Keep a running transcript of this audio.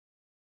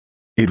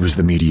It was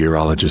the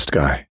meteorologist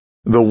guy,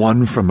 the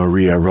one from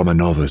Maria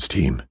Romanova's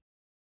team.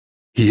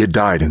 He had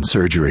died in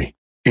surgery,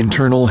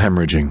 internal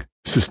hemorrhaging,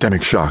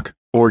 systemic shock,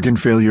 organ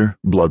failure,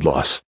 blood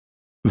loss.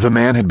 The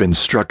man had been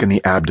struck in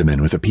the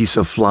abdomen with a piece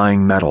of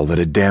flying metal that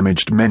had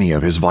damaged many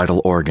of his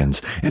vital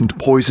organs and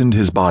poisoned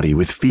his body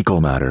with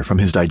fecal matter from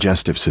his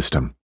digestive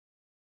system.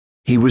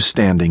 He was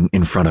standing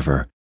in front of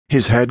her,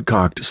 his head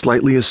cocked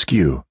slightly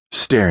askew,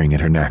 staring at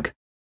her neck.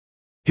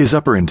 His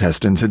upper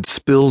intestines had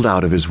spilled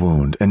out of his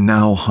wound and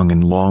now hung in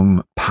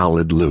long,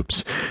 pallid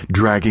loops,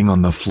 dragging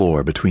on the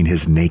floor between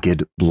his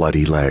naked,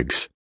 bloody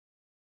legs.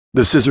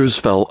 The scissors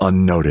fell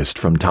unnoticed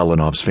from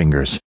Talenov's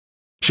fingers.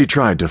 She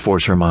tried to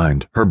force her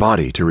mind, her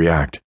body to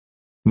react.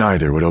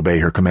 Neither would obey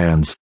her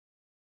commands.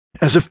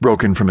 As if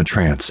broken from a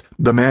trance,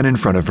 the man in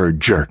front of her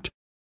jerked,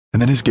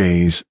 and then his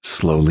gaze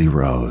slowly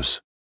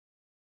rose.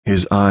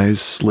 His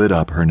eyes slid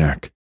up her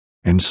neck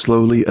and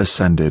slowly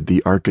ascended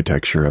the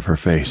architecture of her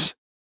face.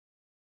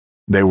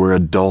 They were a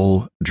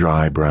dull,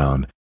 dry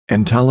brown,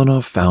 and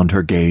Talenov found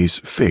her gaze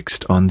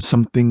fixed on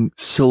something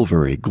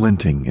silvery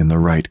glinting in the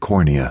right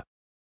cornea.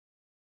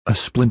 A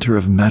splinter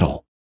of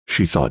metal,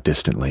 she thought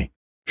distantly,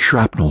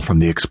 shrapnel from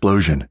the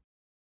explosion.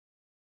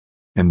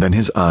 And then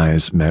his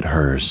eyes met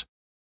hers,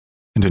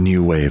 and a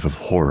new wave of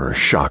horror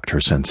shocked her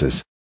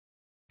senses.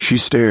 She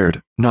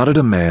stared not at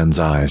a man's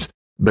eyes,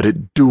 but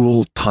at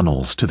dual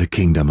tunnels to the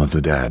kingdom of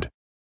the dead.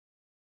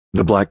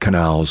 The black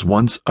canals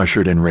once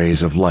ushered in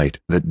rays of light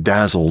that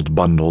dazzled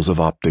bundles of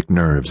optic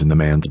nerves in the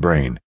man's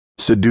brain,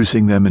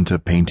 seducing them into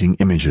painting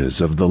images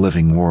of the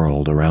living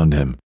world around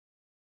him.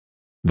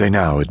 They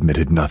now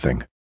admitted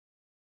nothing.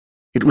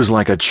 It was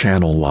like a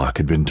channel lock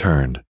had been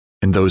turned,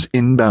 and those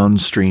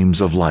inbound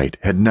streams of light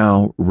had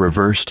now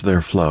reversed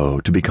their flow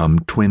to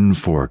become twin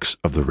forks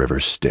of the river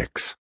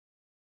Styx.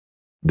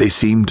 They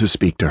seemed to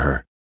speak to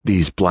her,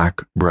 these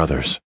black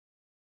brothers.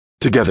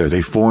 Together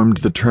they formed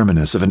the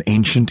terminus of an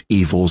ancient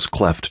evil's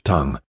cleft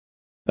tongue,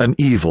 an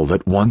evil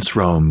that once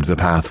roamed the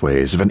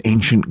pathways of an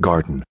ancient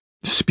garden,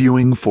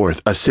 spewing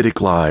forth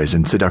acidic lies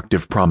and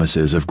seductive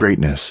promises of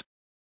greatness,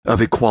 of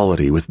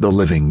equality with the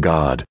living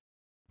God.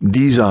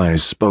 These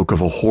eyes spoke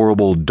of a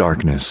horrible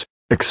darkness,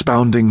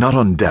 expounding not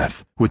on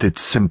death with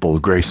its simple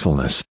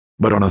gracefulness,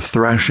 but on a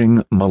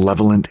thrashing,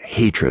 malevolent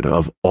hatred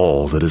of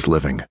all that is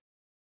living.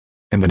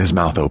 And then his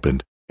mouth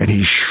opened, and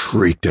he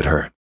shrieked at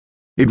her.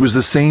 It was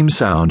the same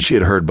sound she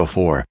had heard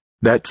before,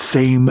 that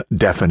same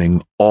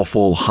deafening,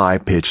 awful,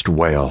 high-pitched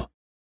wail.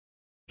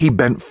 He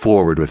bent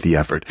forward with the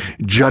effort,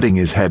 jutting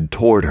his head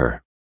toward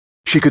her.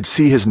 She could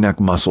see his neck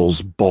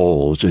muscles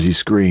bulge as he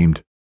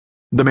screamed.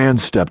 The man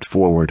stepped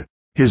forward,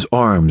 his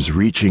arms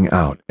reaching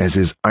out as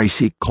his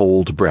icy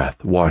cold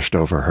breath washed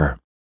over her.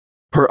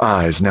 Her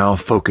eyes now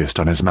focused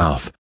on his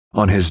mouth,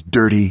 on his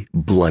dirty,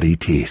 bloody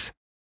teeth.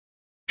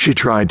 She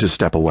tried to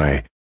step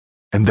away,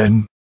 and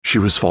then she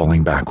was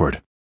falling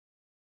backward.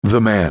 The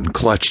man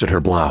clutched at her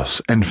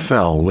blouse and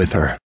fell with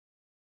her.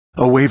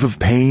 A wave of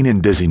pain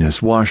and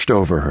dizziness washed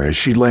over her as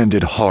she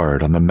landed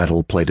hard on the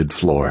metal-plated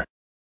floor.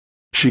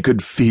 She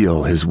could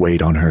feel his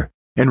weight on her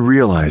and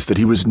realized that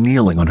he was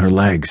kneeling on her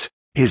legs,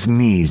 his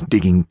knees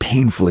digging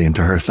painfully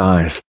into her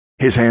thighs.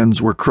 His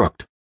hands were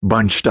crooked,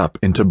 bunched up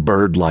into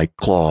bird-like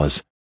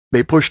claws.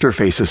 They pushed her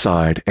face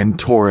aside and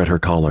tore at her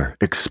collar,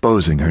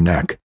 exposing her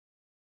neck.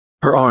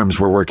 Her arms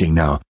were working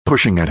now,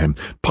 pushing at him,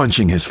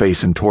 punching his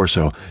face and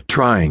torso,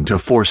 trying to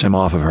force him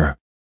off of her.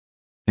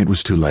 It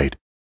was too late.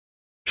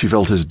 She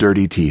felt his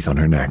dirty teeth on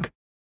her neck.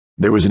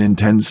 There was an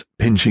intense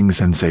pinching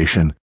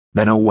sensation,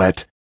 then a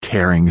wet,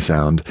 tearing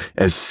sound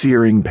as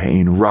searing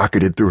pain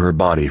rocketed through her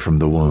body from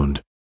the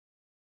wound.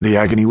 The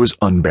agony was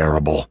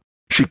unbearable.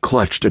 She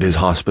clutched at his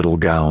hospital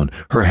gown,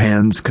 her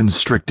hands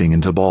constricting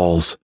into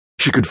balls.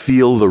 She could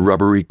feel the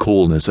rubbery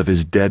coolness of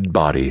his dead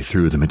body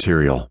through the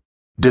material.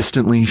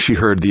 Distantly, she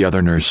heard the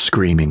other nurse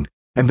screaming,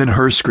 and then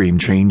her scream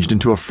changed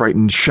into a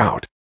frightened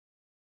shout.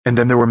 And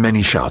then there were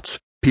many shouts.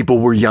 People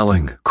were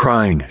yelling,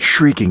 crying,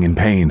 shrieking in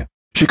pain.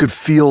 She could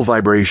feel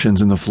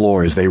vibrations in the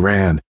floor as they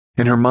ran,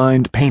 and her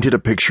mind painted a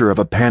picture of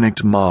a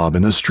panicked mob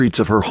in the streets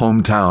of her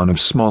hometown of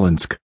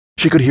Smolensk.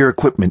 She could hear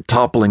equipment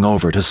toppling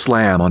over to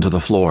slam onto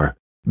the floor.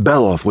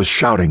 Belov was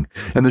shouting,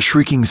 and the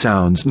shrieking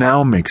sounds,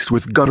 now mixed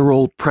with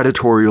guttural,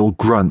 predatorial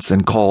grunts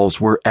and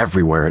calls, were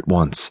everywhere at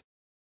once.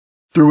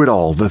 Through it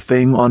all, the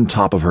thing on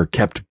top of her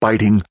kept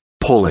biting,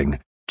 pulling,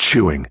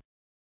 chewing.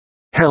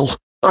 Hell!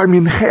 I'm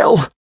in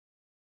hell!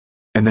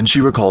 And then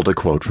she recalled a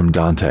quote from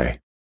Dante.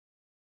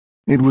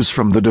 It was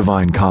from the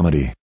Divine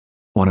Comedy,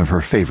 one of her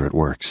favorite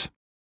works.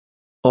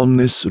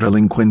 Omnis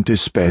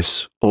relinquentes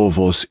spes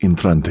ovos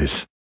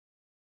intrantes.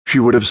 She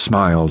would have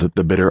smiled at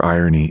the bitter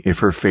irony if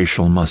her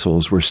facial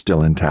muscles were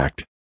still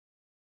intact.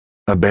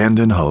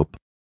 Abandon hope,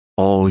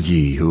 all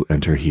ye who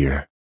enter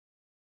here.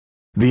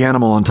 The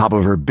animal on top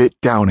of her bit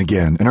down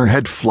again, and her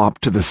head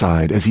flopped to the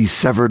side as he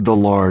severed the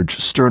large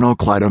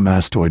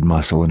sternocleidomastoid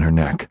muscle in her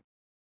neck.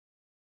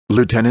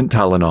 Lieutenant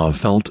Talenov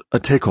felt a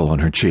tickle on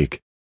her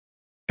cheek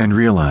and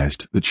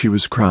realized that she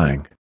was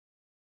crying.